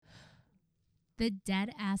The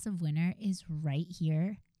dead ass of winter is right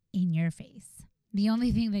here in your face. The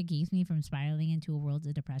only thing that keeps me from spiraling into a world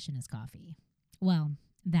of depression is coffee. Well,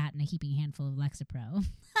 that and a heaping handful of Lexapro.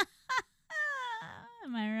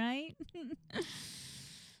 Am I right?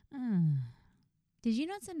 Did you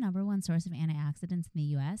know it's the number one source of antioxidants in the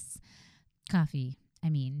U.S.? Coffee. I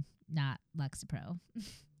mean, not Lexapro.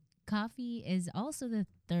 Coffee is also the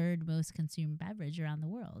third most consumed beverage around the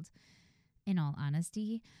world. In all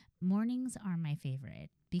honesty, mornings are my favorite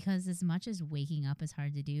because as much as waking up is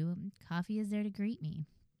hard to do, coffee is there to greet me.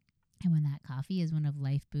 And when that coffee is one of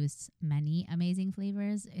Life Boost's many amazing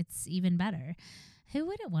flavors, it's even better. Who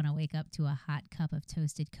wouldn't want to wake up to a hot cup of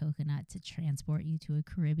toasted coconut to transport you to a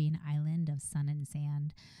Caribbean island of sun and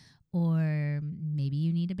sand? Or maybe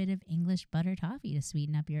you need a bit of English butter toffee to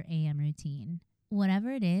sweeten up your AM routine. Whatever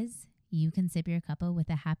it is, you can sip your cuppa with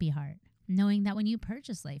a happy heart, knowing that when you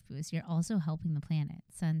purchase Life Boost, you're also helping the planet,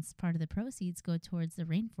 since part of the proceeds go towards the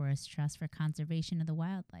Rainforest Trust for conservation of the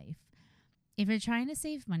wildlife. If you're trying to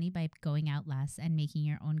save money by going out less and making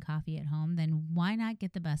your own coffee at home, then why not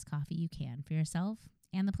get the best coffee you can for yourself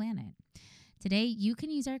and the planet? Today, you can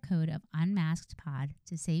use our code of UNMASKEDPOD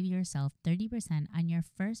to save yourself 30% on your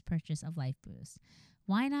first purchase of Life Boost.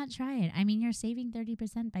 Why not try it? I mean, you're saving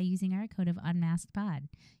 30% by using our code of UNMASKEDPOD.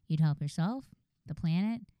 You'd help yourself, the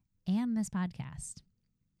planet, and this podcast.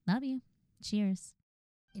 Love you. Cheers.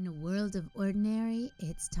 In a world of ordinary,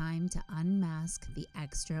 it's time to unmask the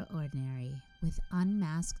extraordinary with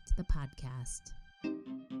Unmasked the Podcast.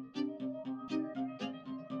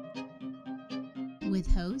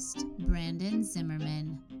 With host Brandon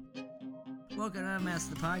Zimmerman. Welcome to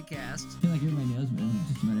Unmasked the Podcast. I feel like you're my nosebleed.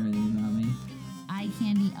 Just about everything about me. Eye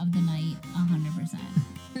candy of the night, 100%.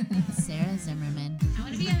 Sarah Zimmerman. I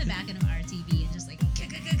want to be on the back end of RTV and just like,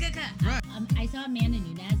 Right. I saw Amanda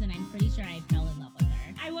Nunes and I'm pretty sure I fell in love with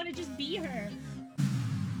her. I want to just be her.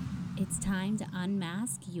 It's time to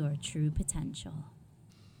unmask your true potential.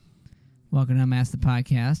 Welcome to Unmasked the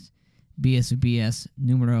Podcast. BS with BS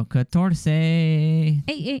numero 14.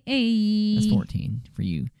 Hey. That's 14 for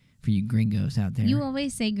you gringos out there. You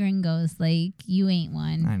always say gringos like you ain't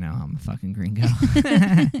one. I know, I'm a fucking gringo.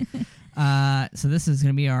 So this is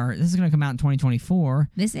going to come out in 2024.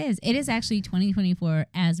 It is actually 2024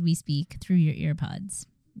 as we speak through your earpods.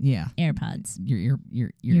 Yeah. AirPods. Your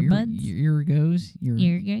Earbuds? Your eargoes.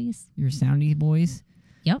 Ear guys. Your soundy boys.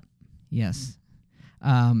 Yep. Yes.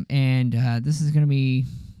 And this is going to be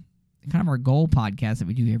kind of our goal podcast that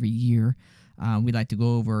we do every year. We'd like to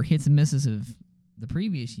go over hits and misses of the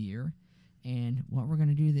previous year and what we're going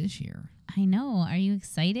to do this year. I know. Are you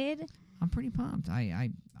excited? I'm pretty pumped.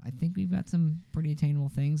 I think we've got some pretty attainable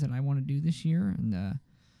things that I want to do this year, and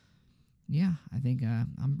yeah, I think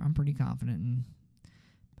I'm pretty confident.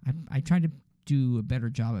 And I try to do a better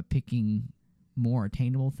job at picking more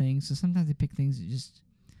attainable things. So sometimes I pick things that just,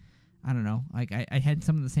 I don't know. Like I had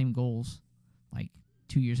some of the same goals like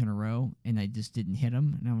 2 years in a row, and I just didn't hit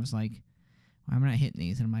them. And I was like, why am I not hitting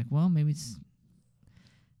these? And I'm like, well, maybe it's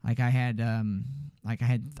like I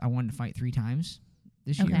wanted to fight 3 times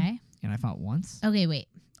this year. Okay. And I fought once. Okay, wait.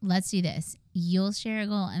 Let's do this. You'll share a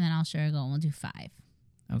goal, and then I'll share a goal, and we'll do 5.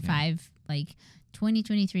 Okay. 5, like,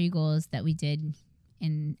 2023 goals that we did,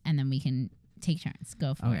 and then we can take turns.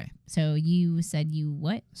 Go for it. So you said you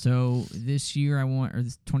what? So this year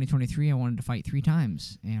this 2023, I wanted to fight 3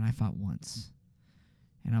 times, and I fought once.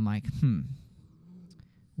 And I'm like,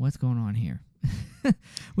 what's going on here?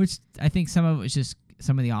 Which I think some of it was just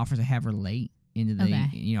some of the offers I have are late into the,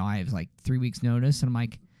 I have like 3 weeks notice, and I'm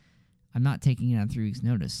like, I'm not taking it on 3 weeks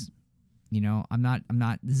notice. I'm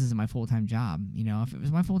not, this isn't my full-time job. If it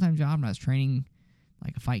was my full-time job and I was training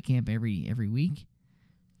like a fight camp every week,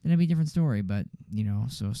 then it'd be a different story. But,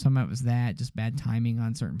 so some of it was that, just bad timing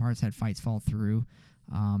on certain parts, had fights fall through.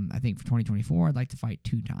 I think for 2024, I'd like to fight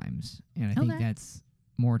 2 times. And I think that's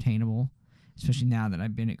more attainable, especially now that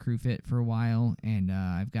I've been at CrewFit for a while. And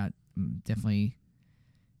I've got definitely,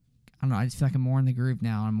 I don't know, I just feel like I'm more in the groove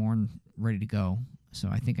now. I'm more ready to go. So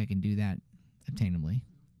I think I can do that obtainably.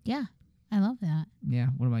 Yeah, I love that. Yeah.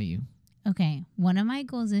 What about you? Okay. One of my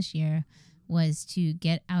goals this year was to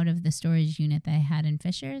get out of the storage unit that I had in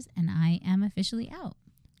Fishers, and I am officially out.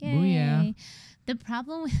 Yay. Booyah. The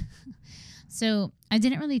problem so I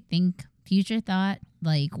didn't really think future thought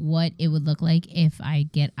like what it would look like if I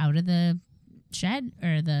get out of the shed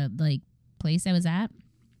or the like place I was at.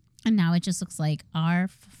 And now it just looks like our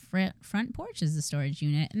front porch is the storage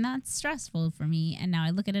unit, and that's stressful for me. And now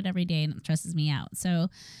I look at it every day, and it stresses me out. So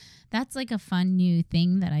that's like a fun new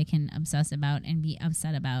thing that I can obsess about and be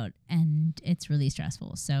upset about, and it's really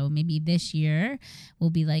stressful. So maybe this year we'll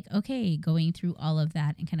be like, okay, going through all of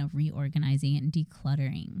that and kind of reorganizing it and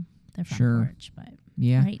decluttering the front porch. But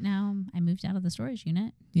Yeah. right now I moved out of the storage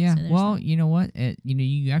unit. Yeah. So there's Well, that. you know what?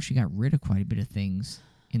 You actually got rid of quite a bit of things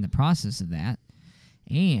in the process of that,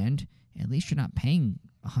 and at least you're not paying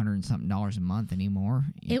 $100 and something a month anymore.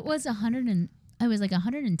 It was I was like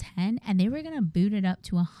 110, and they were gonna boot it up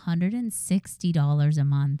to $160 a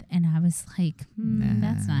month, and I was like,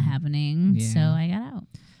 that's not happening. Yeah. So I got out.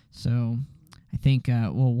 So I think,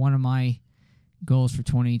 one of my goals for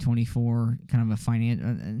 2024, kind of a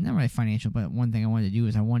not really financial, but one thing I wanted to do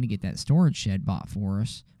is I wanted to get that storage shed bought for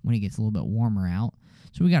us when it gets a little bit warmer out.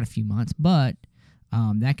 So we got a few months, but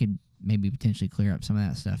that could maybe potentially clear up some of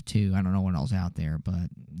that stuff too. I don't know what else out there, but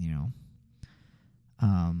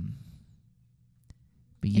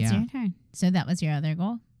but yeah. It's your turn. So that was your other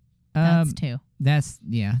goal? That's 2. That's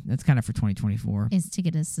kind of for 2024. Is to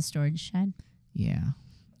get us the storage shed. Yeah.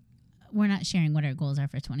 We're not sharing what our goals are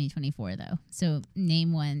for 2024, though. So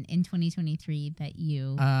name one in 2023 that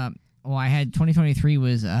you... Well, I had 2023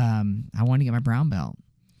 was I wanted to get my brown belt.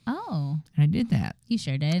 Oh. And I did that. You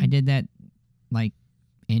sure did. I did that like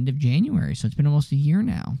end of January, so it's been almost a year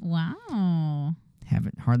now. Wow.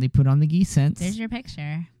 Haven't hardly put on the geese since. There's your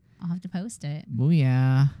picture. I'll have to post it.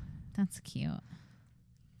 Booyah. That's cute.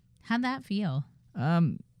 How'd that feel?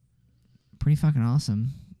 Pretty fucking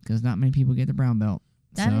awesome, because not many people get the brown belt.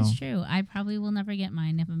 That is true. I probably will never get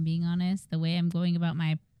mine, if I'm being honest. The way I'm going about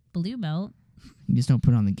my blue belt. You just don't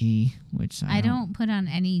put on the gi, which I don't put on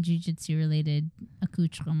any jiu-jitsu related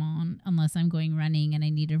accoutrement unless I'm going running and I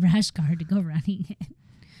need a rash guard to go running in.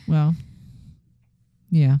 Well,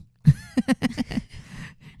 yeah.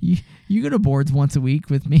 You go to boards once a week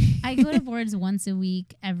with me. I go to boards once a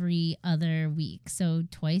week, every other week. So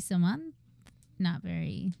twice a month. Not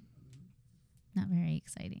very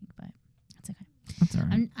exciting, but that's okay. That's all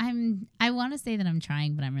right. I want to say that I'm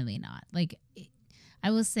trying, but I'm really not. Like,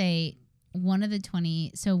 I will say one of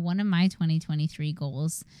my 2023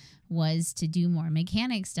 goals was to do more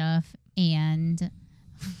mechanic stuff, and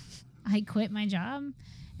I quit my job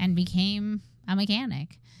and became a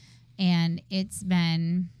mechanic. And it's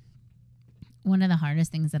been one of the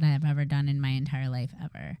hardest things that I have ever done in my entire life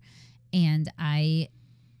ever. And I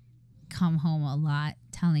come home a lot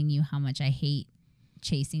telling you how much I hate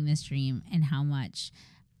chasing this dream and how much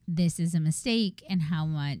this is a mistake and how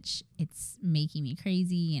much it's making me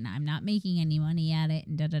crazy and I'm not making any money at it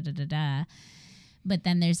and da da da da da. But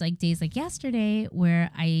then there's like days like yesterday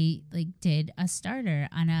where I like did a starter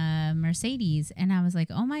on a Mercedes and I was like,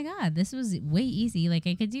 oh my God, this was way easy. Like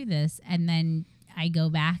I could do this. And then I go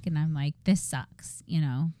back and I'm like, this sucks,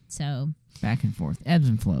 So back and forth, ebbs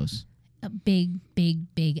and flows. Big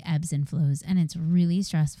ebbs and flows. And it's really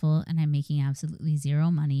stressful and I'm making absolutely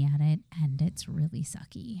zero money at it. And it's really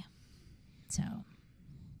sucky. So,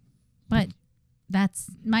 but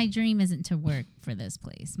that's my dream isn't to work for this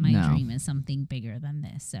place. My dream is something bigger than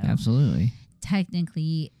this. So absolutely.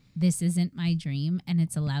 Technically, this isn't my dream and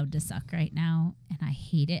it's allowed to suck right now. And I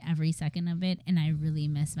hate it every second of it. And I really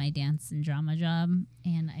miss my dance and drama job.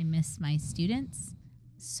 And I miss my students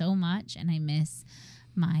so much. And I miss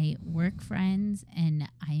my work friends. And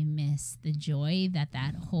I miss the joy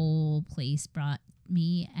that whole place brought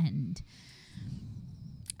me. And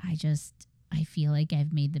I feel like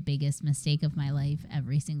I've made the biggest mistake of my life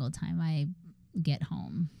every single time I get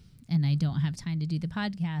home. And I don't have time to do the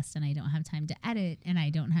podcast and I don't have time to edit and I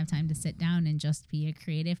don't have time to sit down and just be a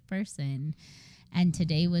creative person. And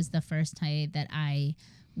today was the first time that I,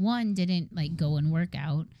 1, didn't like go and work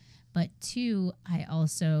out, but 2, I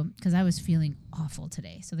also, because I was feeling awful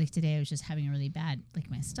today. So like today I was just having a really bad, like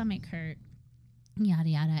my stomach hurt, yada,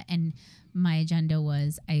 yada. And my agenda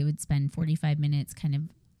was I would spend 45 minutes kind of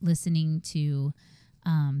listening to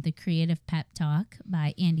the Creative Pep Talk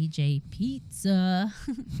by Andy J. Pizza.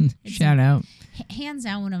 Shout out. Hands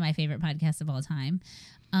down one of my favorite podcasts of all time.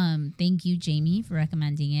 Thank you, Jamie, for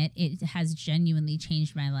recommending it. It has genuinely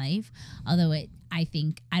changed my life. Although I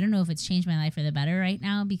don't know if it's changed my life for the better right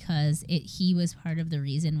now because he was part of the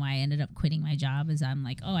reason why I ended up quitting my job is I'm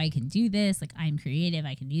like, oh, I can do this. Like I'm creative.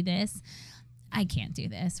 I can do this. I can't do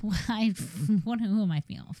this. Who am I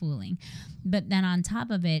fooling? But then on top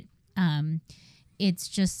of it, it's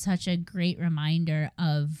just such a great reminder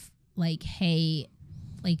of like, hey,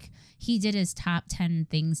 like he did his top 10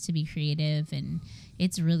 things to be creative and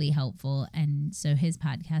it's really helpful. And so his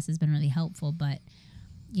podcast has been really helpful, but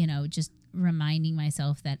just reminding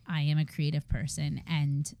myself that I am a creative person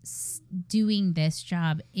and doing this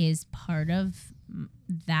job is part of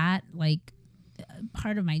that, like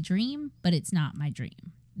part of my dream, but it's not my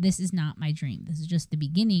dream. This is not my dream. This is just the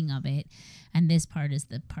beginning of it, and this part is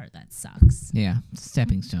the part that sucks. Yeah,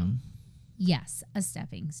 stepping stone. Yes, a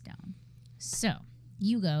stepping stone. So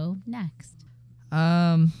you go next.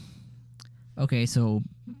 Okay, so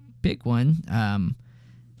big one.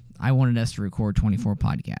 I wanted us to record 24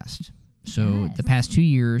 podcasts. So Yes. the past 2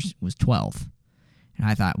 years was 12. And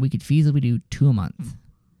I thought we could feasibly do 2 a month.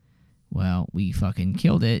 Well, we fucking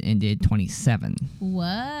killed it and did 27.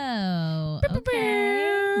 Whoa.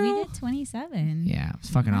 Okay. We did 27. Yeah, it was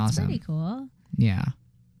fucking That's awesome. pretty cool. Yeah.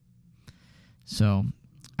 So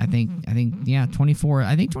I think yeah, 24.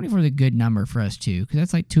 I think 24 is a good number for us too, because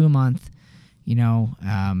that's like 2 a month. You know,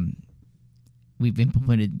 we've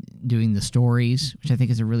implemented doing the stories, which I think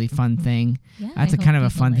is a really fun thing. Yeah, That's I a kind of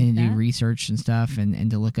hope a people fun thing like to do that. research and stuff, and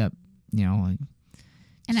to look up. You know, like,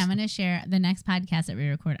 And I'm going to share the next podcast that we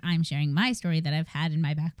record. I'm sharing my story that I've had in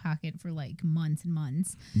my back pocket for like months and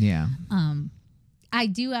months. yeah, I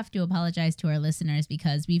do have to apologize to our listeners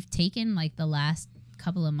because we've taken like the last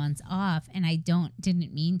couple of months off, and I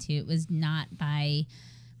didn't mean to. It was not by,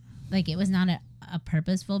 like, it was not a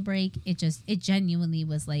purposeful break. It genuinely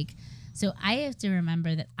was like, so I have to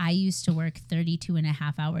remember that I used to work 32 and a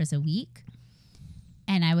half hours a week.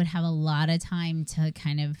 And I would have a lot of time to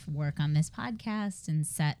kind of work on this podcast and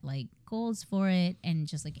set like goals for it and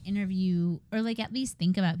just like interview or like at least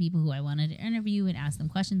think about people who I wanted to interview and ask them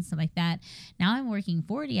questions, stuff like that. Now I'm working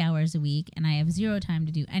 40 hours a week and I have zero time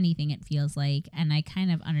to do anything, it feels like. And I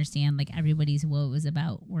kind of understand like everybody's woes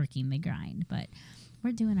about working the grind, but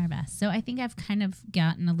we're doing our best. So I think I've kind of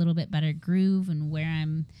gotten a little bit better groove and where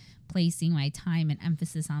I'm placing my time and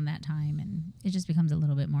emphasis on that time. And it just becomes a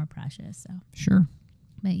little bit more precious. So. sure,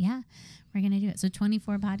 But yeah, we're going to do it. So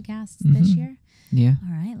 24 podcasts this year. yeah.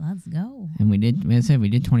 All right, let's go. And we did. As I said, we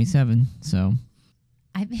did 27. So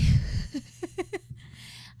I think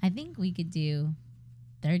I think we could do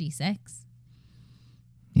 36.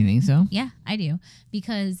 you think so? Yeah, I do.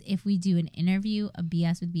 Because if we do an interview, a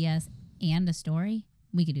BS with BS, and a story,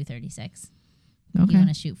 we could do 36. Okay. You want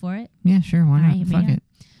to shoot for it? Yeah, sure. Why All not? right, here we Fuck go. it.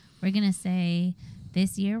 We're going to say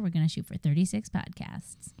this year we're going to shoot for 36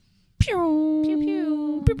 podcasts. Pew Pew,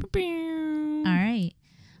 pew. Pew, pew, pew. All right.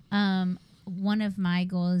 One of my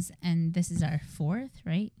goals, and this is our fourth,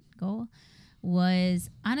 right, goal, was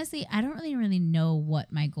honestly, I don't really know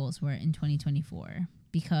what my goals were in 2024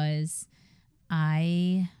 because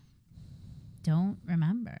I don't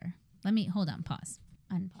remember. Hold on, pause,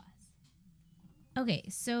 unpause. Okay,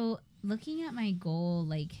 so looking at my goal,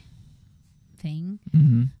 like, thing,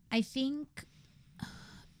 Mm-hmm. I think,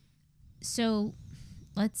 so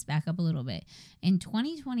let's back up a little bit. In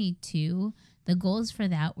 2022, the goals for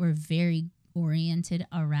that were very oriented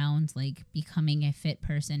around like becoming a fit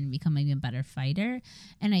person, becoming a better fighter.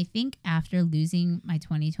 And I think after losing my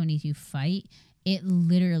 2022 fight, it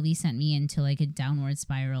literally sent me into like a downward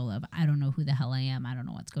spiral of I don't know who the hell I am. I don't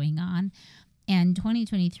know what's going on. And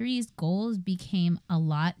 2023's goals became a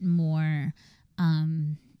lot more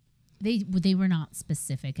they were not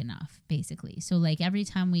specific enough, basically. So like every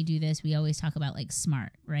time we do this, we always talk about like SMART,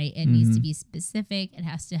 right? It needs to be specific. It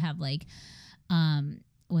has to have like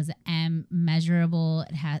was it measurable?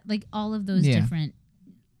 It had like all of those different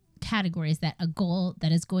categories that a goal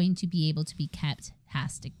that is going to be able to be kept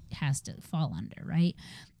has to fall under, right?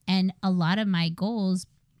 And a lot of my goals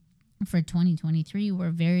for 2023 were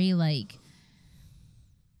very like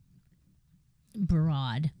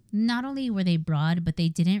broad. Not only were they broad, but they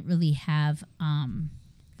didn't really have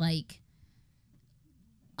like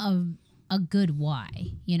a good why,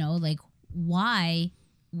 you know, like why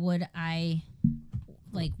would I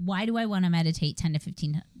like why do I want to meditate 10 to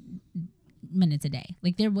 15 minutes a day?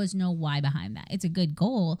 Like there was no why behind that. It's a good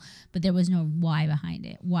goal, but there was no why behind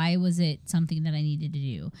it. Why was it something that I needed to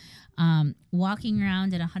do? Walking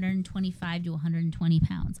around at 125 to 120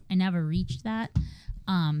 pounds. I never reached that.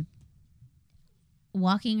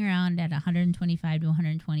 Walking around at 125 to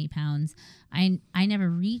 120 pounds, I never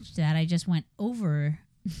reached that. I just went over,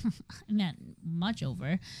 I meant much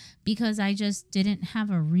over, because I just didn't have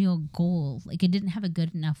a real goal. Like, I didn't have a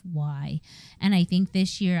good enough why. And I think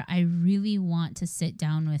this year I really want to sit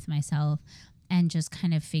down with myself and just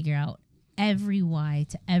kind of figure out every why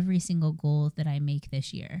to every single goal that I make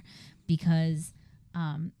this year. Because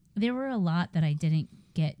there were a lot that I didn't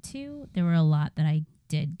get to. There were a lot that I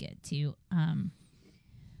did get to.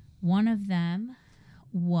 One of them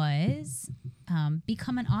was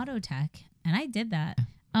become an auto tech, and I did that.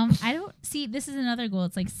 I don't see, this is another goal.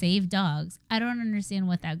 It's like save dogs. I don't understand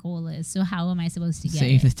what that goal is. So how am I supposed to get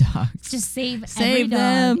Save it? the dogs. Just save Save every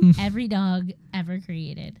them. dog, every dog ever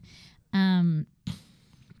created.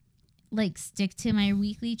 like stick to my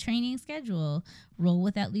weekly training schedule, roll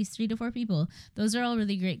with at least 3 to 4 people. Those are all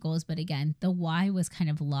really great goals. But again, the why was kind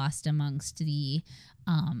of lost amongst the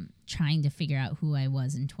trying to figure out who I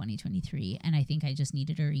was in 2023. And I think I just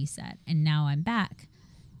needed a reset. And now I'm back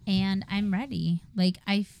and I'm ready. Like,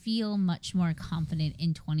 I feel much more confident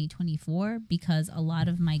in 2024 because a lot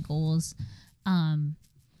of my goals,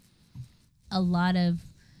 a lot of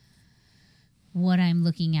what I'm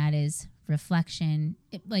looking at is reflection.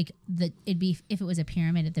 It'd be, if it was a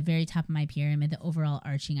pyramid, at the very top of my pyramid, the overall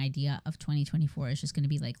arching idea of 2024 is just going to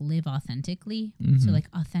be like live authentically. So like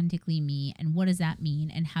authentically me, and what does that mean,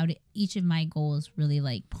 and how do each of my goals really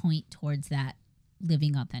like point towards that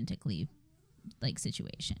living authentically like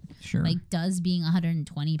situation. Sure. Like, does being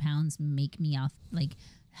 120 pounds make me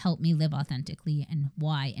help me live authentically, and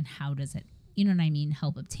why, and how does it, you know what I mean,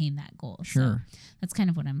 help obtain that goal? Sure. So that's kind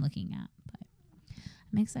of what I'm looking at, but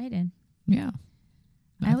I'm excited. Yeah.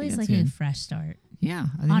 I always like a fresh start. Yeah.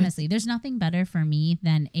 Honestly, there's nothing better for me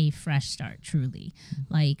than a fresh start, truly.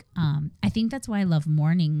 Like, I think that's why I love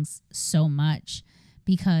mornings so much,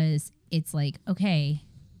 because it's like, okay,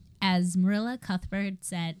 as Marilla Cuthbert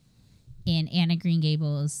said in Anna Green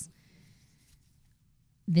Gables,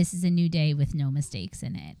 this is a new day with no mistakes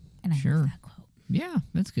in it. And I love that quote. Yeah,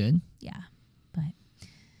 that's good. Yeah. But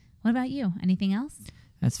what about you? Anything else?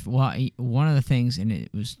 That's one of the things, and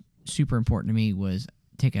it was super important to me, was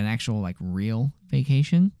take an actual like real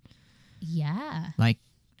vacation. Yeah. Like,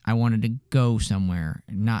 I wanted to go somewhere,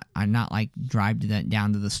 not like drive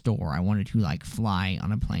down to the store. I wanted to like fly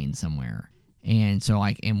on a plane somewhere. And so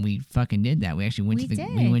and we fucking did that. We actually went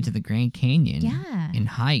we went to the Grand Canyon. Yeah. And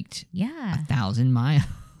hiked. Yeah. 1,000 miles.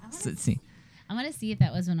 Let's see. I'm going to see if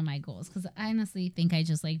that was one of my goals, because I honestly think I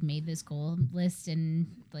just like made this goal list and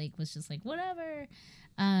like was just like, whatever.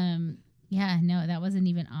 Yeah, no, that wasn't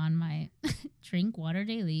even on my drink water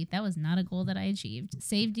daily. That was not a goal that I achieved.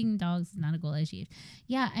 Saving dogs is not a goal I achieved.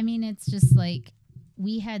 Yeah, I mean, it's just like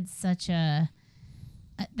we had such that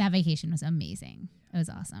vacation was amazing. It was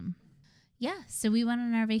awesome. Yeah, so we went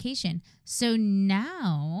on our vacation. So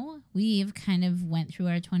now we've kind of went through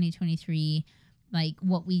our 2023, like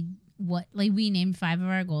we named 5 of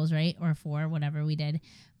our goals, right? Or 4, whatever we did.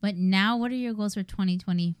 But now what are your goals for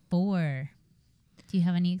 2024? Do you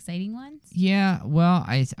have any exciting ones? Yeah, well,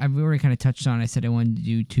 I've already kind of touched on it. I said I wanted to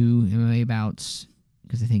do 2 MMA bouts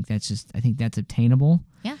because I think that's obtainable.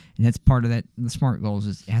 Yeah. And that's part of that. The SMART goals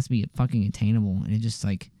is it has to be fucking attainable. And it just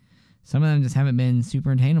like, some of them just haven't been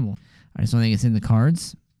super attainable. I just don't think it's in the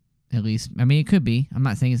cards, at least. I mean, it could be. I'm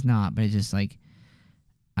not saying it's not, but it's just like,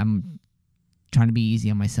 I'm trying to be easy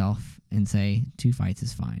on myself and say 2 fights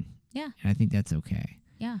is fine. Yeah. And I think that's okay.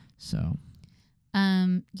 Yeah. So.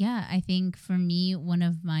 Yeah, I think for me, one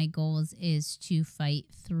of my goals is to fight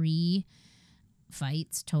 3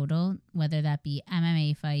 fights total, whether that be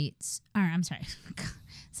MMA fights, or I'm sorry,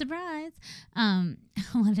 surprise,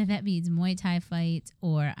 whether that be Muay Thai fights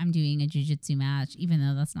or I'm doing a jiu-jitsu match, even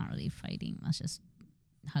though that's not really fighting. That's just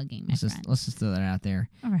hugging my friend. Let's just throw that out there.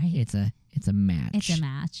 All right. It's a match. It's a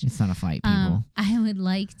match. It's not a fight, people. I would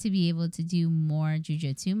like to be able to do more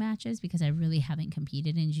jiu-jitsu matches because I really haven't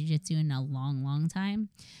competed in jiu-jitsu in a long, long time.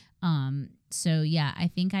 So yeah, I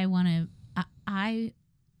think I want to,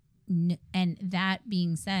 and that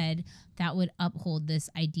being said, that would uphold this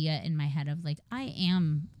idea in my head of like, I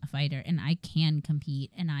am a fighter and I can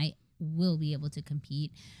compete and I will be able to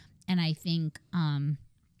compete. And I think,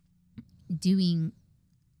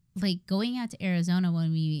 going out to Arizona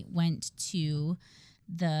when we went to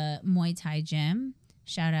the Muay Thai gym,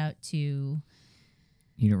 shout out to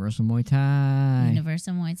Universal Muay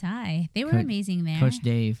Thai. They were amazing there. Coach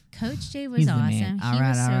Dave was awesome. All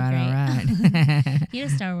right. He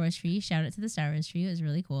had a Star Wars tree. Shout out to the Star Wars tree. It was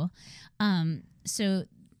really cool. So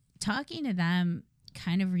talking to them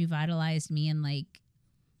kind of revitalized me and like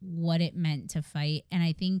what it meant to fight. And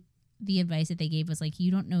I think the advice that they gave was like,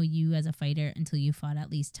 you don't know you as a fighter until you fought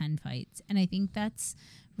at least 10 fights. And I think that's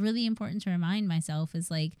really important to remind myself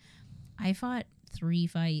is like, I fought 3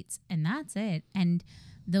 fights and that's it. And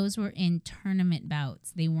those were in tournament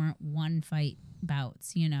bouts. They weren't 1 fight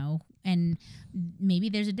bouts, you know, and maybe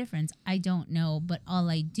there's a difference. I don't know. But all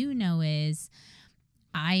I do know is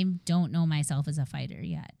I don't know myself as a fighter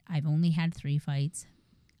yet. I've only had 3 fights.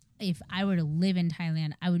 If I were to live in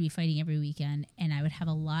Thailand, I would be fighting every weekend and I would have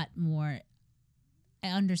a lot more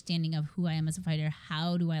understanding of who I am as a fighter.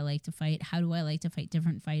 How do I like to fight? How do I like to fight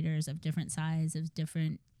different fighters of different size, of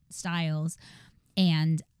different styles?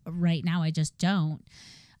 And right now I just don't.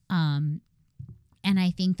 And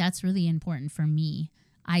I think that's really important for me.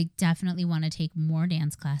 I definitely want to take more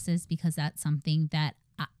dance classes because that's something that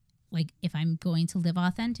like if I'm going to live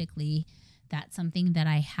authentically, that's something that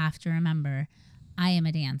I have to remember. I am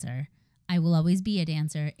a dancer. I will always be a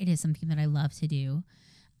dancer. It is something that I love to do.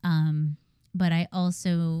 But I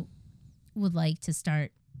also would like to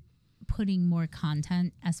start putting more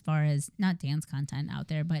content as far as not dance content out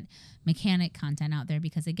there, but mechanic content out there.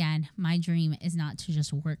 Because again, my dream is not to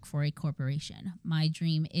just work for a corporation. My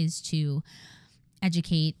dream is to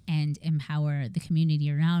educate and empower the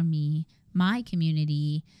community around me, my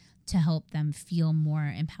community, to help them feel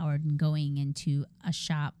more empowered in going into a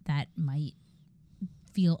shop that might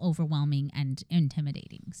feel overwhelming and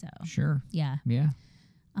intimidating. So Sure. yeah. Yeah.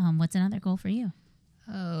 What's another goal for you?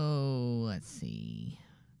 Oh, let's see.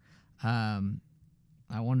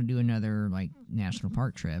 I want to do another like national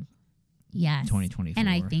park trip. Yes. 2024. And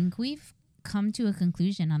I think we've come to a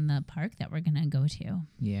conclusion on the park that we're going to go to.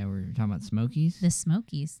 Yeah, we're talking about Smokies. The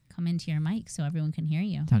Smokies. Come into your mic so everyone can hear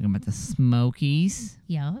you. Talking about the Smokies.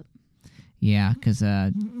 Yep. Yeah, because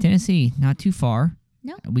Tennessee, not too far.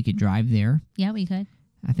 No. We could drive there. Yeah, we could.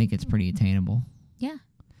 I think it's pretty attainable. Yeah.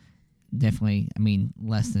 Definitely, I mean,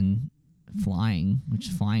 less than flying, which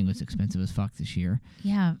flying was expensive as fuck this year.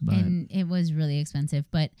 Yeah, But- and it was really expensive.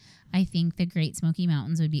 But I think the Great Smoky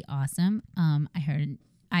Mountains would be awesome.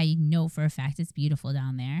 I know for a fact it's beautiful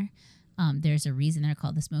down there. There's a reason they're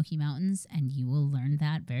called the Smoky Mountains, and you will learn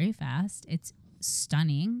that very fast. It's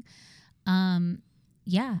stunning.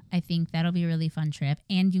 Yeah, I think that'll be a really fun trip,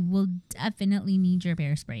 and you will definitely need your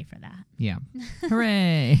bear spray for that. Yeah.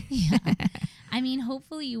 Hooray. Yeah. I mean,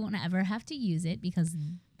 hopefully you won't ever have to use it because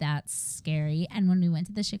that's scary. And when we went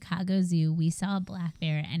to the Chicago Zoo, we saw a black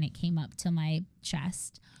bear and it came up to my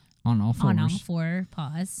chest On all fours. on all four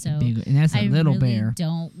paws. So Big, and that's a I little really bear.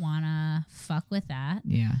 don't want to fuck with that.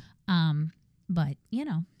 Yeah. But, you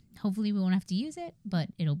know, hopefully we won't have to use it, but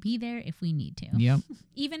it'll be there if we need to. Yep.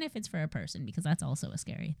 Even if it's for a person, because that's also a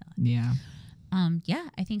scary thought. Yeah. Yeah,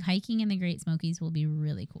 I think hiking in the Great Smokies will be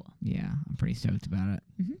really cool. Yeah. I'm pretty stoked about it.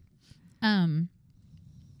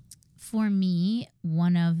 For me,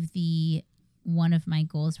 one of my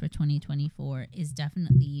goals for 2024 is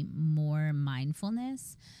definitely more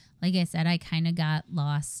mindfulness. Like I said, I kind of got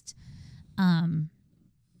lost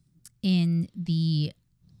in the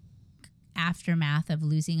aftermath of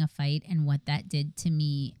losing a fight and what that did to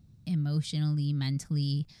me emotionally,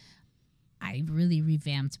 mentally. I really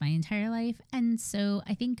revamped my entire life. And so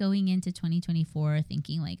I think going into 2024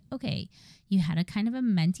 thinking like, okay, you had a kind of a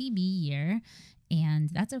mentee B year and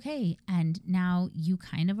that's okay. And now you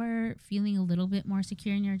kind of are feeling a little bit more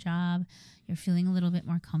secure in your job. You're feeling a little bit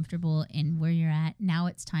more comfortable in where you're at. Now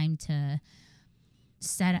it's time to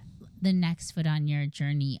set the next foot on your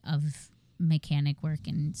journey of mechanic work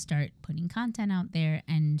and start putting content out there.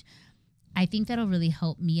 And I think that'll really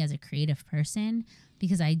help me as a creative person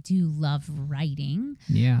because I do love writing.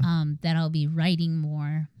 Yeah. That I'll be writing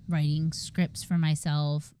more, writing scripts for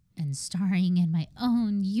myself and starring in my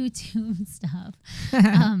own YouTube stuff.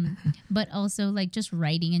 But also like just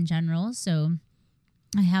writing in general. So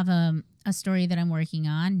I have a story that I'm working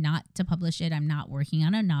on, not to publish it. I'm not working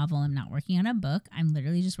on a novel. I'm not working on a book. I'm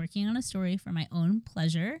literally just working on a story for my own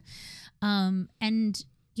pleasure. And,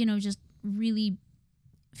 you know, just really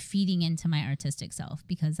feeding into my artistic self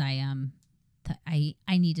because I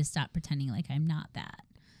need to stop pretending like I'm not that.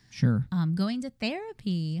 Sure. Going to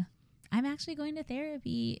therapy. I'm actually going to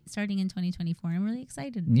therapy starting in 2024. I'm really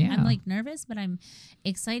excited. Yeah. I'm like nervous, but I'm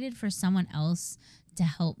excited for someone else to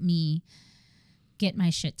help me get my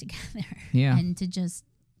shit together. Yeah. And to just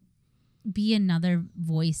be another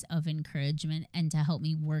voice of encouragement and to help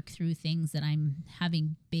me work through things that I'm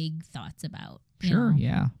having big thoughts about. Sure. know?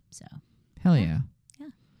 Yeah. So Hell yeah.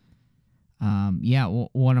 Yeah. Yeah.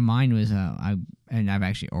 One of mine was I've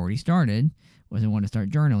actually already started. Was I want to start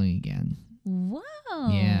journaling again. whoa.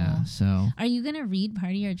 Yeah. So Are you going to read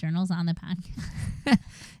part of your journals on the podcast?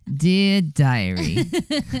 dear diary.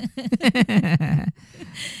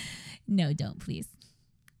 No, don't please.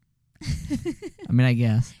 I mean, I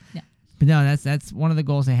guess. No. But no, that's one of the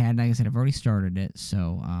goals I had. Like I said, I've already started it.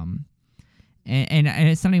 So and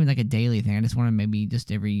it's not even like a daily thing. I just want to maybe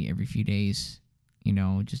just every few days, you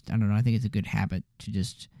know, just I don't know. I think it's a good habit to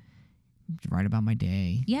just write about my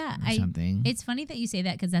day. Yeah, or something. It's funny that you say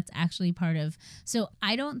that because that's actually part of. So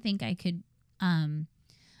I don't think I could,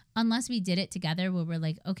 unless we did it together where we're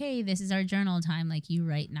like, okay, this is our journal time. Like you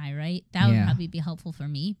write and I write. That would Yeah. probably be helpful for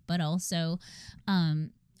me. But also,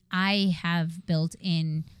 I have built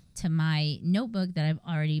in to my notebook that I've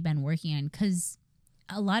already been working on because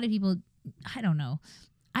a lot of people, I don't know,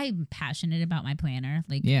 I'm passionate about my planner,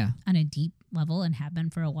 like Yeah. on a deep level and have been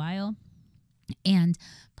for a while. And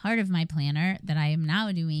part of my planner that I am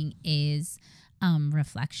now doing is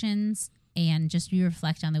reflections and just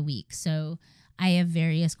reflect on the week. So I have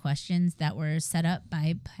various questions that were set up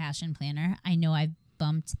by Passion Planner. I know I've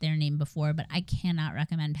bumped their name before, but I cannot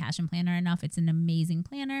recommend Passion Planner enough. It's an amazing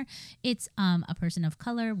planner. It's a person of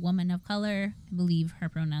color, woman of color. I believe her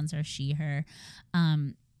pronouns are she, her.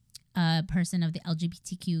 A person of the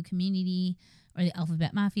LGBTQ community, or the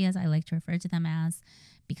Alphabet Mafia, as I like to refer to them as,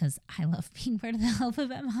 because I love being part of the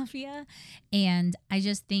Alphabet Mafia. And I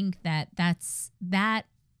just think that that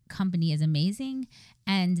company is amazing,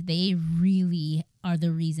 and they really are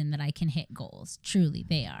the reason that I can hit goals. Truly,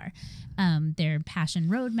 they are. Their passion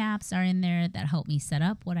roadmaps are in there that help me set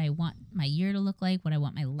up what I want my year to look like, what I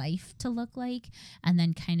want my life to look like, and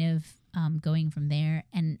then kind of going from there.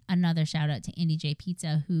 And another shout out to Andy J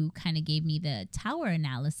Pizza, who kind of gave me the tower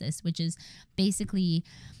analysis, which is basically,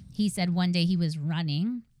 he said one day he was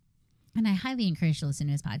running, and I highly encourage you to listen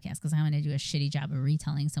to his podcast because I'm going to do a shitty job of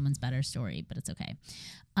retelling someone's better story, but it's okay.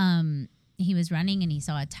 He was running and he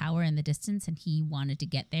saw a tower in the distance and he wanted to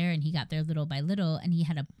get there, and he got there little by little, and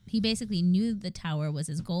he basically knew the tower was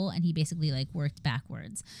his goal, and he basically like worked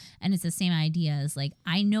backwards. And it's the same idea as like,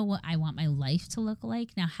 I know what I want my life to look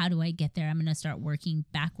like. Now, how do I get there? I'm going to start working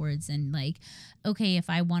backwards, and like, okay, if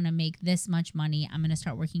I want to make this much money, I'm going to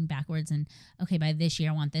start working backwards, and okay, by this year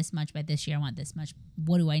I want this much, by this year I want this much.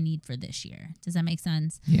 What do I need for this year? Does that make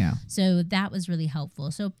sense? Yeah. So that was really helpful.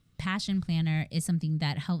 So Passion Planner is something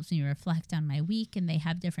that helps me reflect on my week, and they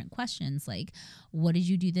have different questions like, what did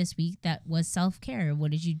you do this week that was self-care?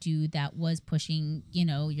 What did you do that was pushing,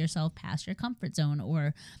 yourself past your comfort zone?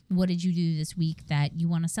 Or what did you do this week that you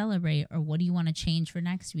want to celebrate? Or what do you want to change for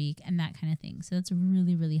next week? And that kind of thing. So that's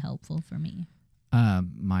really, really helpful for me.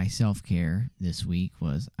 My self-care this week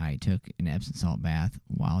was I took an Epsom salt bath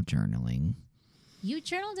while journaling. You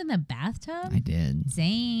journaled in the bathtub? I did.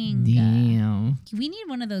 Dang. Damn. We need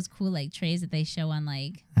one of those cool like trays that they show on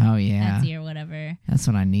like Oh yeah. Etsy or whatever. That's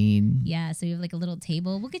what I need. Yeah, so you have like a little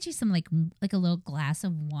table. We'll get you some like a little glass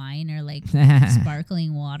of wine or like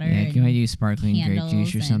sparkling water. Yeah, can I do sparkling grape candles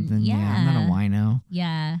juice or and- something? Yeah, I'm not a wino.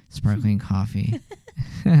 Yeah. Sparkling coffee.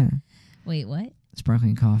 Wait, what?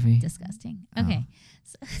 Sparkling coffee. Disgusting. Okay.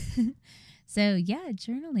 So yeah,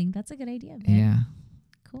 journaling. That's a good idea, babe. Yeah.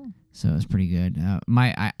 Cool. So it's pretty good.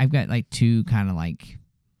 I've got like two kind of like,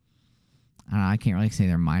 I don't know, I can't really say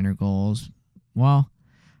they're minor goals. Well,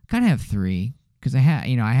 I kind of have three because I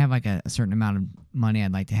have like a certain amount of money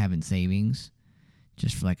I'd like to have in savings,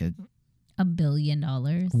 just for like $1 billion.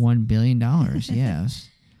 $1 billion. Yes.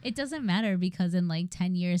 It doesn't matter because in like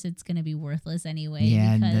 10 years it's going to be worthless anyway.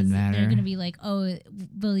 Yeah, it because doesn't matter. They're going to be like, oh, $1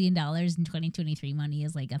 billion in 2023 money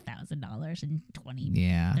is like $1,000 in 2033.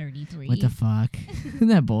 Yeah. What the fuck? Isn't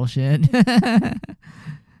that bullshit?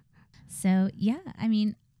 So yeah, I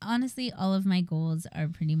mean, honestly, all of my goals are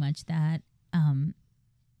pretty much that.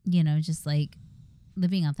 Just like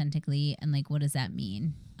living authentically, and like, what does that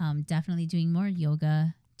mean? Definitely doing more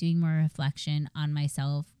yoga, doing more reflection on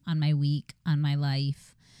myself, on my week, on my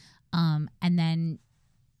life. And then,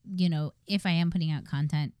 if I am putting out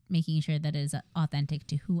content, making sure that it is authentic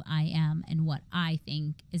to who I am and what I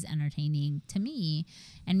think is entertaining to me,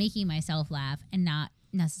 and making myself laugh and not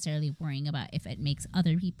necessarily worrying about if it makes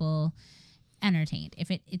other people entertained. If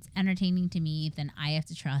it's entertaining to me, then I have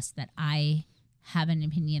to trust that I have an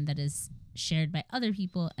opinion that is shared by other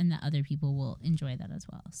people and that other people will enjoy that as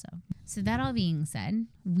well. So that all being said,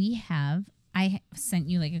 I sent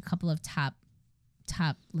you like a couple of top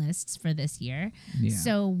lists for this year. Yeah.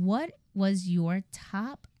 So what was your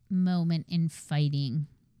top moment in fighting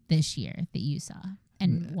this year that you saw,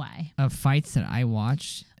 and why? Of fights that I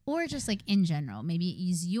watched. Or just like in general, maybe it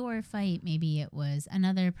was your fight, maybe it was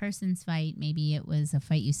another person's fight, maybe it was a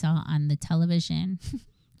fight you saw on the television.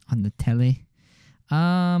 On the telly.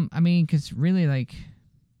 I mean, because really, like,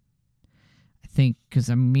 I think, because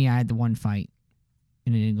I had the one fight,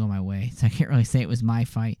 and it didn't go my way, so I can't really say it was my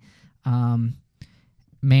fight.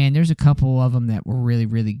 Man, there's a couple of them that were really,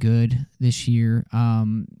 really good this year.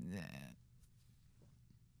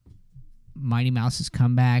 Mighty Mouse's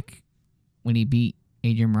comeback when he beat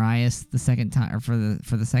Adrian Marias the second time, or for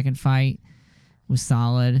the second fight, was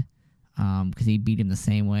solid. Because he beat him the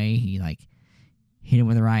same way. He like hit him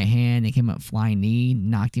with the right hand. They came up flying knee,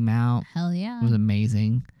 knocked him out. Hell yeah. It was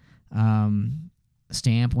amazing.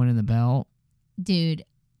 Stamp winning the belt. Dude,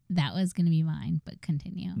 that was going to be mine, but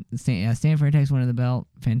continue. Stanford Tex winning the belt.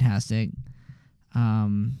 Fantastic.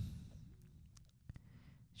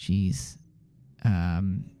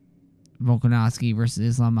 Volkanovski versus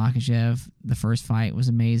Islam Makhachev. The first fight was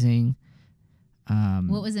amazing.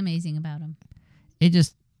 What was amazing about him?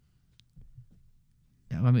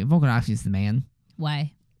 Volkanovski's the man.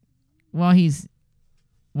 Why?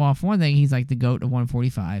 Well, for one thing, he's like the GOAT of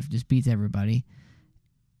 145, just beats everybody.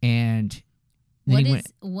 And then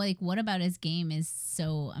what about his game is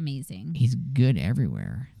so amazing? he's good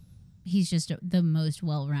everywhere. He's just the most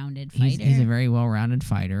well-rounded fighter. He's a very well-rounded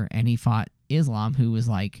fighter, and he fought Islam, who was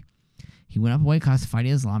like, he went up a weight class to fight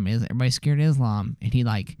Islam. Everybody's scared of Islam, and he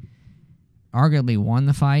like arguably won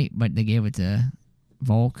the fight, but they gave it to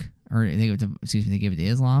Volk, or they gave it to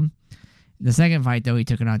Islam. The second fight, though, he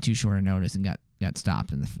took it on too short a notice and got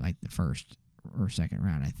stopped in the first or second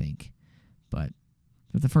round, I think. But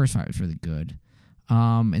the first fight was really good.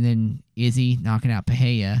 And then Izzy knocking out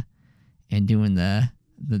Pereira and doing the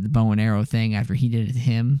bow and arrow thing after he did it to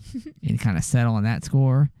him and kind of settle on that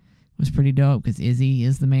score was pretty dope because Izzy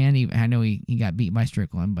is the man. I know he got beat by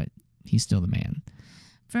Strickland, but he's still the man.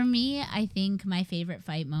 For me, I think my favorite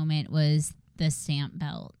fight moment was the stamp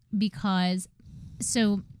belt because,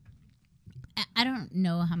 so I don't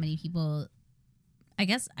know how many people, I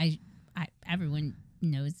guess everyone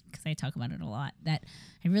knows because I talk about it a lot, that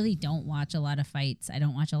I really don't watch a lot of fights. I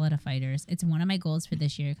don't watch a lot of fighters. It's one of my goals for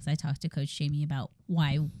this year because I talked to Coach Jamie about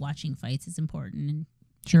why watching fights is important and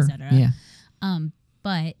sure, et cetera. Yeah.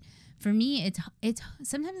 But for me, it's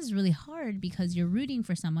sometimes it's really hard because you're rooting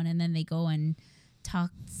for someone and then they go and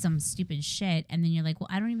talk some stupid shit and then you're like, well,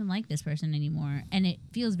 I don't even like this person anymore. And it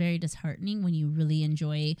feels very disheartening when you really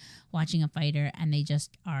enjoy watching a fighter and they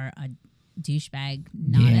just are a douchebag,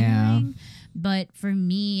 not in the ring. But for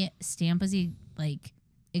me, Stamp was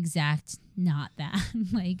exact not that.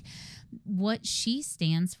 Like what she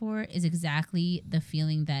stands for is exactly the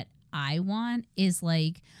feeling that I want, is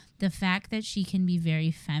like the fact that she can be very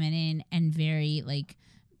feminine and very, like,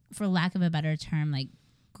 for lack of a better term, like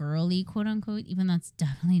girly, quote unquote, even though that's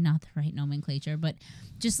definitely not the right nomenclature, but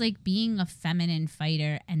just like being a feminine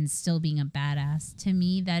fighter and still being a badass. To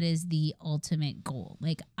me, that is the ultimate goal.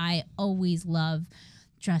 Like I always love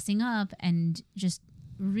dressing up and just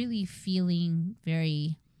really feeling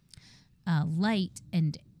very light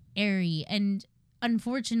and airy. And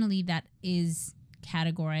unfortunately, that is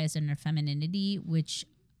categorized under femininity, which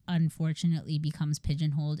unfortunately becomes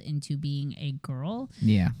pigeonholed into being a girl.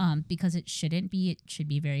 Yeah. Because it shouldn't be. It should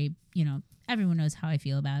be very, everyone knows how I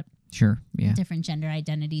feel about Sure. Yeah. different gender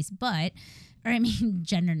identities,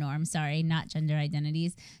 gender norms, sorry, not gender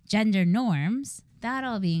identities, gender norms. That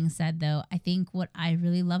all being said, though, I think what I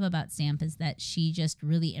really love about Stamp is that she just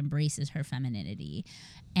really embraces her femininity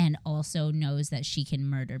and also knows that she can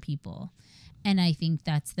murder people. And I think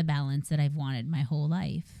that's the balance that I've wanted my whole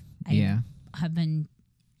life. I have been,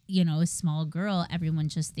 a small girl. Everyone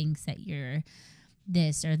just thinks that you're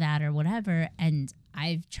this or that or whatever. And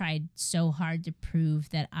I've tried so hard to prove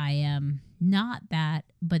that I am not that,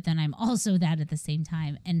 but then I'm also that at the same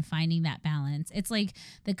time, and finding that balance. It's like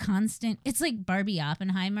it's like Barbie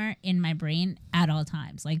Oppenheimer in my brain at all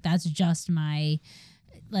times. Like that's just my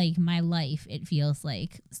life. It feels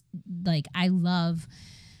like I love,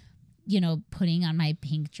 putting on my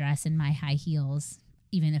pink dress and my high heels,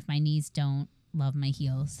 even if my knees don't love my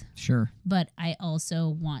heels. Sure. But I also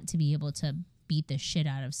want to be able to beat the shit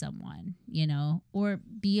out of someone, or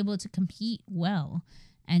be able to compete well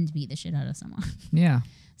and beat the shit out of someone. Yeah.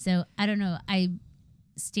 So I don't know.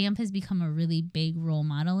 Stamp has become a really big role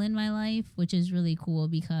model in my life, which is really cool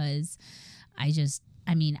because I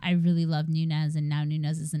really love Nunes, and now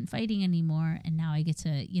Nunes isn't fighting anymore. And now I get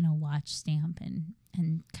to, watch Stamp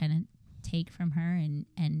and kind of take from her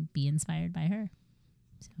and be inspired by her.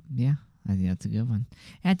 So. Yeah. I think that's a good one.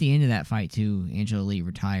 At the end of that fight too, Angela Lee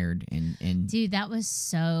retired and dude, that was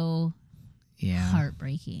so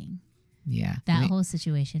heartbreaking. Yeah. That whole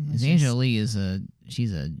situation was Angela Lee is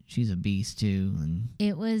she's a beast too, and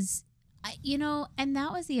it was and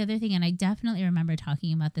that was the other thing, and I definitely remember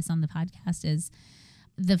talking about this on the podcast, is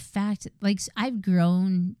the fact, like, I've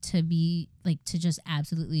grown to be to just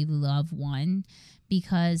absolutely love one,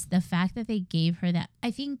 because the fact that they gave her that,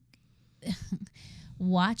 I think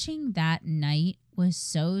watching that night was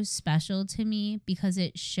so special to me because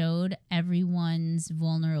it showed everyone's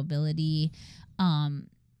vulnerability.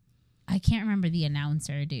 I can't remember the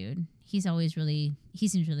announcer, dude. He seems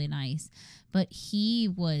really nice, but he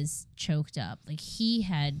was choked up. Like he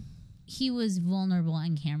was vulnerable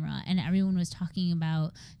on camera, and everyone was talking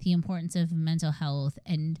about the importance of mental health.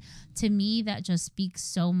 And to me, that just speaks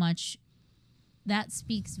so much. That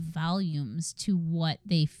speaks volumes to what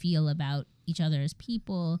they feel about each other as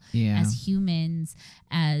people, as humans,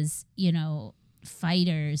 as,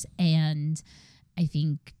 fighters. And I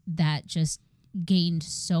think that just gained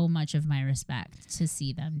so much of my respect to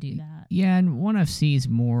see them do that. Yeah, and ONE FC is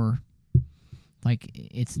more like,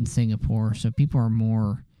 it's in Singapore, so people are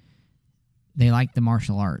more, they like the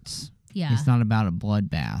martial arts. Yeah. It's not about a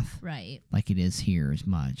bloodbath Right. like it is here as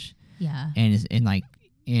much. Yeah.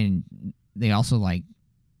 And they also like,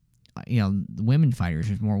 the women fighters.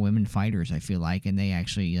 There's more women fighters, I feel like, and they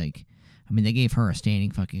actually like. I mean, they gave her a standing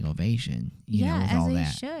fucking ovation. With as all they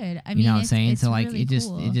that. should. I You mean, know what I'm saying? it's So like, really it just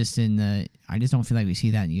cool. I just don't feel like we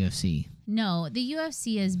see that in UFC. No, the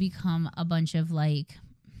UFC has become a bunch of like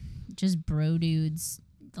just bro dudes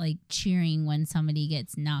like cheering when somebody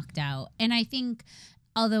gets knocked out. And I think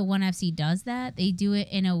although ONE FC does that, they do it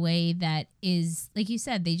in a way that is, like you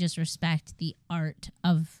said, they just respect the art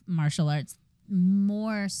of martial arts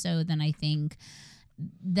more so than I think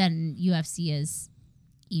than UFC has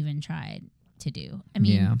even tried to do. I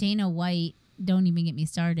mean, Yeah. Dana White, don't even get me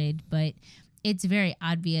started, but it's very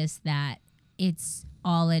obvious that it's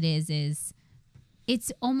all it is it's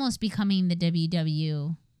almost becoming the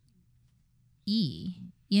WWE.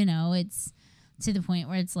 It's to the point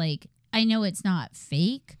where it's like, I know it's not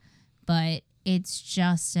fake, but it's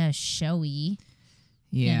just a showy.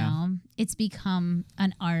 Yeah. It's become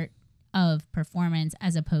an art of performance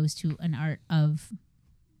as opposed to an art of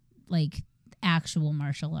like actual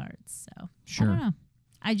martial arts. So Sure. I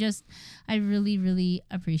don't know. I really, really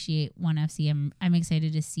appreciate ONE FC. I'm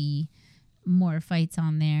excited to see more fights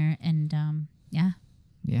on there, and yeah,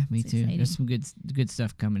 Yeah, me It's too. exciting. There's some good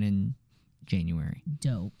stuff coming in January.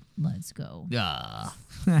 dope. Let's go. Ah.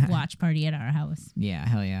 Watch party at our house. Yeah,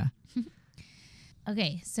 hell yeah.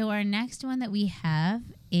 Okay, so our next one that we have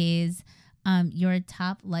is your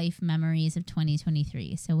top life memories of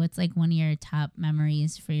 2023. So what's like one of your top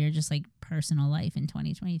memories for your just like personal life in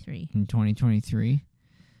 2023? In 2023,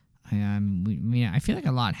 I feel like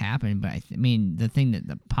a lot happened, but the thing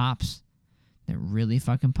that really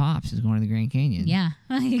fucking pops is going to the Grand Canyon. Yeah,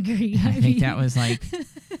 I agree. I think that was like,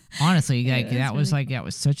 honestly, Yeah, like that's that was really like that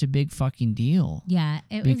was such a big fucking deal. Yeah,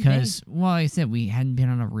 it was Because, well, like I said, we hadn't been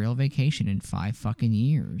on a real vacation in 5 fucking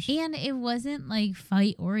years. big. And it wasn't like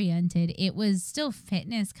fight oriented. It was still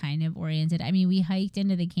fitness kind of oriented. I mean, we hiked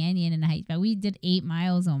into the canyon and hiked, but we did 8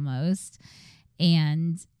 miles almost,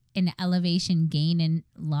 and an elevation gain and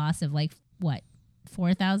loss of like what,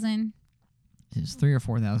 4,000? It's 3,000 or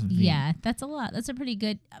 4,000 feet. Yeah, that's a lot. That's a pretty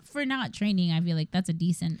good for not training. I feel like that's a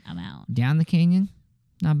decent amount. Down the canyon,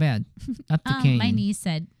 not bad. Up the canyon. My niece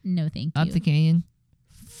said no, thank you. Up the canyon,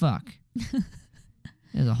 fuck.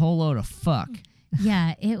 There's a whole load of fuck.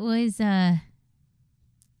 Yeah, it was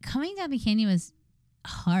coming down the canyon was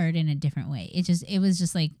hard in a different way. It was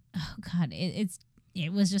just like, oh god, it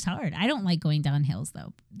was just hard. I don't like going down hills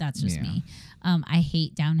though. That's just Yeah. me. I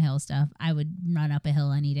hate downhill stuff. I would run up a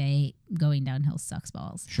hill any day. Going downhill sucks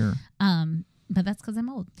balls. Sure. But that's because I'm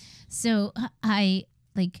old. So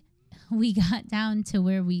we got down to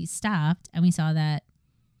where we stopped and we saw that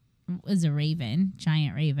was a raven,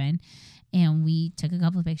 giant raven, and we took a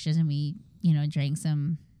couple of pictures and we, drank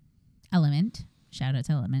some Element. Shout out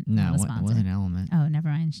to Element. No, not a it sponsor. wasn't Element. Oh, never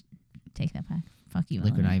mind. Take that back. Fuck you,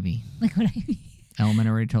 Liquid Element. Ivy. Liquid Ivy. Element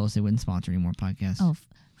already told us they wouldn't sponsor any more podcasts. Oh,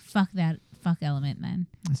 fuck that. Fuck Element then.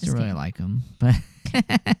 I still just really kidding. like them, but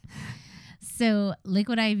So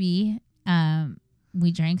Liquid IV,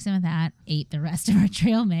 we drank some of that, ate the rest of our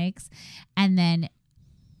trail mix, and then,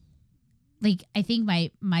 like, I think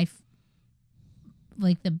the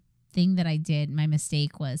thing that I did, my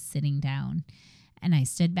mistake was sitting down, and I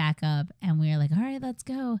stood back up, and we were like, all right, let's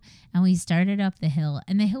go, and we started up the hill,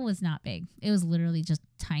 and the hill was not big. It was literally just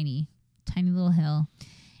tiny little hill,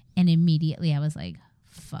 and immediately I was like,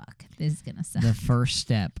 fuck, this is gonna suck. the first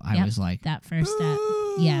step, I Yep, was like, that first step.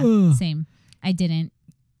 Yeah, same. I didn't.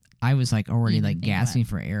 I was like already Even like think about gasping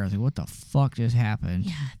for air. I was like, what the fuck just happened?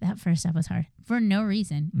 Yeah, that first step was hard for no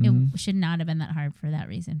reason. Mhm. It should not have been that hard for that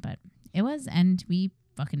reason, but it was, and we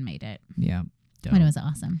fucking made it. Yeah. Dope. But it was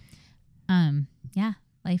awesome. Yeah,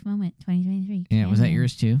 life moment 2023. Yeah, was that Canyon.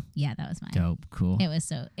 yours too? Yeah, that was mine. Dope. Cool. It was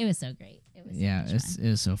so great. It was so Yeah, much it fun.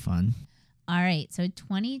 was so fun. All right, so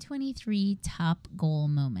 2023 top goal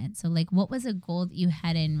moment. So like, what was a goal that you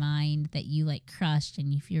had in mind that you like crushed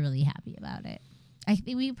and you feel really happy about it? I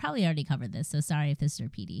think we probably already covered this, so sorry if this is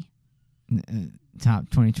repeaty. Top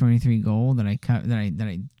 2023 goal that I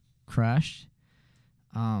crushed.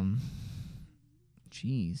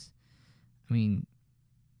 Jeez. I mean,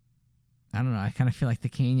 I don't know. I kind of feel like the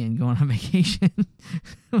canyon going on vacation.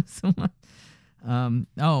 So much.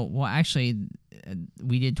 Oh, well, actually,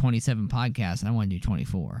 we did 27 podcasts, and I want to do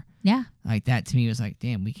 24. Yeah, Like, that to me was like,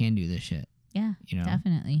 damn, we can do this shit. yeah. You know?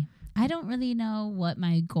 Definitely. I don't really know what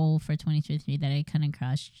my goal for 2023 that I kind of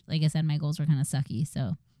crushed. Like I said, my goals were kind of sucky.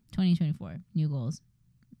 So 2024, new goals,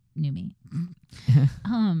 new me.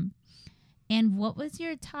 And what was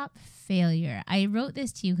your top failure? I wrote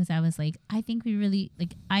this to you because I was like, I think we really,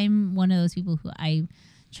 like, I'm one of those people who I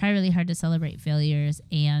try really hard to celebrate failures,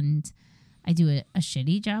 and I do a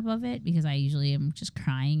shitty job of it because I usually am just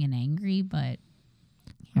crying and angry, but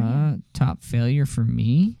top failure for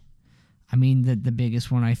me? I mean, the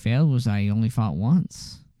biggest one I failed was I only fought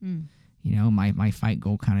once. Mm. You know, my fight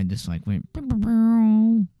goal kind of just like went,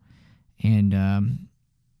 and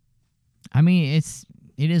I mean,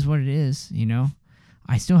 it is what it is. You know,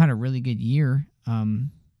 I still had a really good year.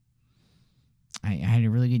 I had a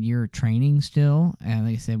really good year of training still, and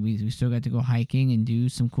like I said, we still got to go hiking and do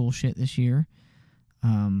some cool shit this year. So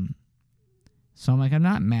I'm like, I'm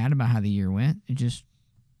not mad about how the year went. It just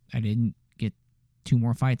I didn't get 2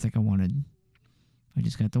 more fights like I wanted. I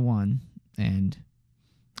just got the one, and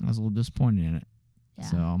I was a little disappointed in it. Yeah.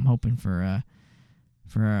 So I'm hoping for I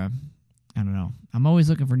don't know. I'm always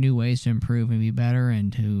looking for new ways to improve and be better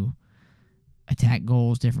and to attack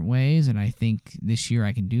goals different ways. And I think this year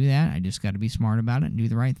I can do that. I just got to be smart about it and do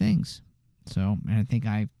the right things. So, and I think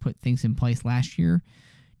I put things in place last year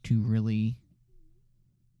to really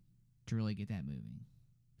get that moving.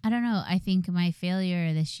 I don't know. I think my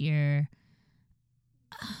failure this year,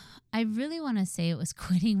 I really want to say it was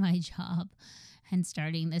quitting my job and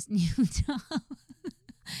starting this new job.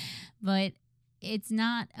 But it's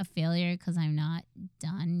not a failure because I'm not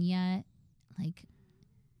done yet. Like,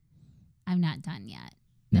 I'm not done yet.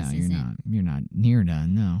 No, you're not. You're not near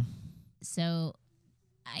done, no. So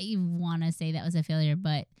I want to say that was a failure,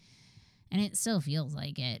 and it still feels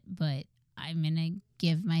like it, but I'm going to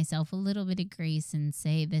give myself a little bit of grace and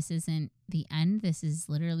say this isn't the end. This is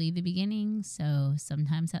literally the beginning. So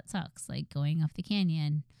sometimes that sucks. Like going up the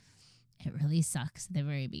canyon, it really sucks at the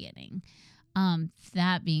very beginning.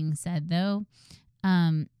 That being said, though,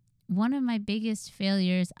 one of my biggest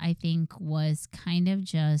failures, I think, was kind of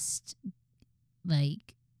just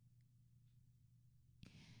like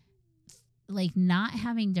not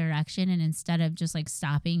having direction, and instead of just like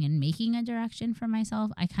stopping and making a direction for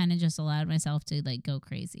myself, I kind of just allowed myself to like go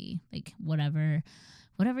crazy, like whatever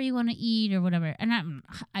you want to eat or whatever. And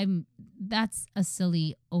I'm that's a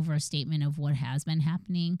silly overstatement of what has been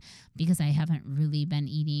happening because I haven't really been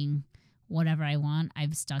eating whatever I want.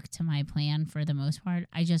 I've stuck to my plan for the most part.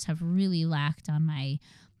 I just have really lacked on my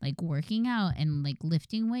like working out and like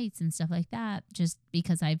lifting weights and stuff like that, just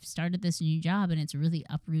because I've started this new job and it's really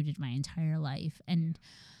uprooted my entire life. And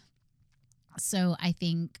so I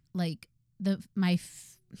think like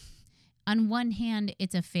on one hand,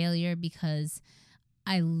 it's a failure because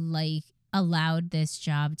I like allowed this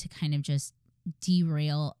job to kind of just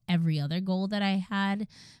derail every other goal that I had.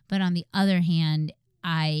 But on the other hand,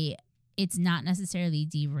 it's not necessarily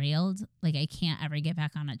derailed. Like I can't ever get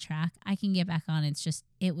back on a track. I can get back on.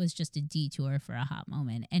 It was just a detour for a hot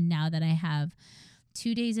moment. And now that I have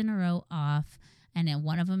 2 days in a row off, and then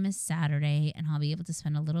one of them is Saturday, and I'll be able to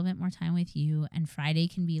spend a little bit more time with you, and Friday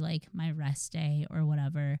can be like my rest day or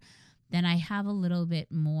whatever, then I have a little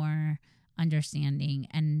bit more understanding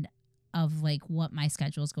and of like what my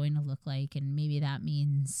schedule is going to look like. And maybe that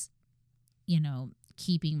means,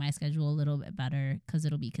 keeping my schedule a little bit better because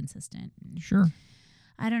it'll be consistent. Sure.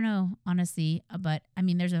 I don't know, honestly, but I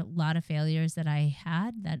mean, there's a lot of failures that I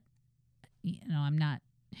had that, I'm not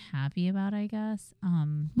happy about, I guess.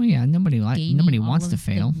 Well, yeah, nobody wants to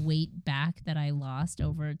fail. The weight back that I lost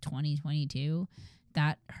over 2022,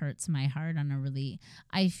 that hurts my heart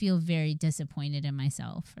I feel very disappointed in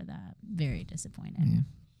myself for that. Very disappointed. Yeah.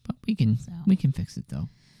 But we can fix it though.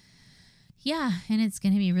 Yeah, and it's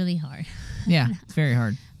going to be really hard. Yeah, it's very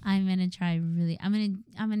hard. I'm going to try I'm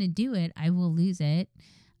going to do it. I will lose it.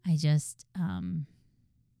 I just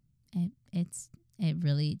it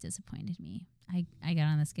really disappointed me. I got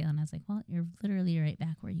on the scale and I was like, well, you're literally right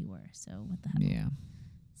back where you were. So what the hell? Yeah.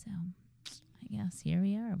 So I guess here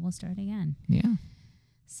we are. We'll start again. Yeah.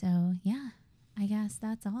 So yeah, I guess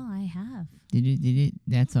that's all I have. Did it?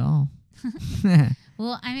 That's all.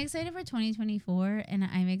 Well, I'm excited for 2024, and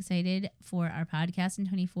I'm excited for our podcast in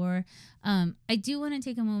 24. I do want to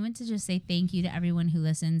take a moment to just say thank you to everyone who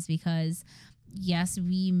listens, because yes,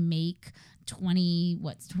 we make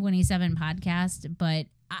 27 podcasts, but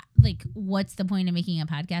what's the point of making a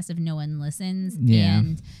podcast if no one listens? Yeah.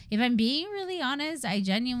 And if I'm being really honest, I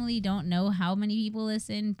genuinely don't know how many people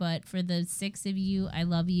listen, but for the 6 of you, I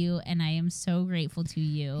love you, and I am so grateful to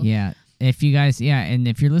you. Yeah. If you guys, and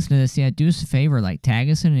if you're listening to this, do us a favor, like tag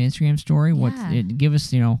us in an Instagram story. Yeah. Give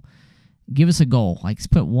us a goal. Like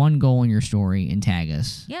put one goal in your story and tag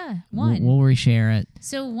us. Yeah, one. We'll reshare it.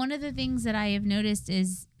 So one of the things that I have noticed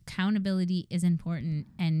is accountability is important,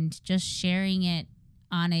 and just sharing it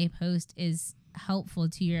on a post is helpful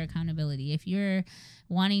to your accountability. If you're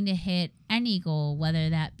wanting to hit any goal, whether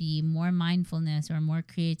that be more mindfulness or more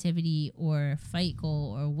creativity or fight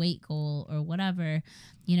goal or weight goal or whatever,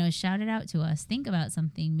 shout it out to us. Think about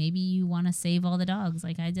something. Maybe you want to save all the dogs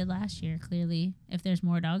like I did last year. Clearly, if there's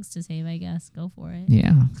more dogs to save, I guess go for it.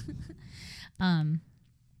 Yeah.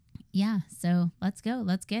 Yeah, so let's go.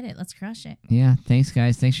 Let's get it. Let's crush it. Yeah. Thanks,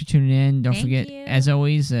 guys. Thanks for tuning in. Don't Thank forget, you. as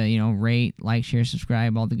always, rate, like, share,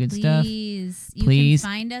 subscribe, all the good stuff. Please. You Please. can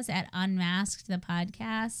find us at Unmasked the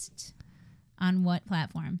Podcast on what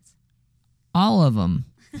platforms? All of them.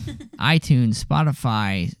 iTunes,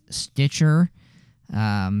 Spotify, Stitcher.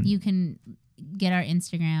 You can get our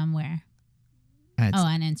Instagram where?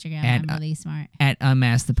 On Instagram. I'm really smart. At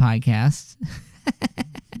Unmasked the Podcast.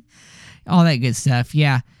 All that good stuff.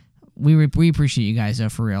 Yeah. We appreciate you guys, though,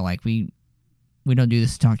 for real. Like, we don't do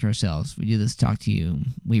this to talk to ourselves. We do this to talk to you.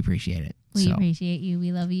 We appreciate it. We appreciate you.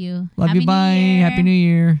 We love you. Love Happy you. Bye. New Year. Happy New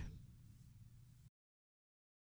Year.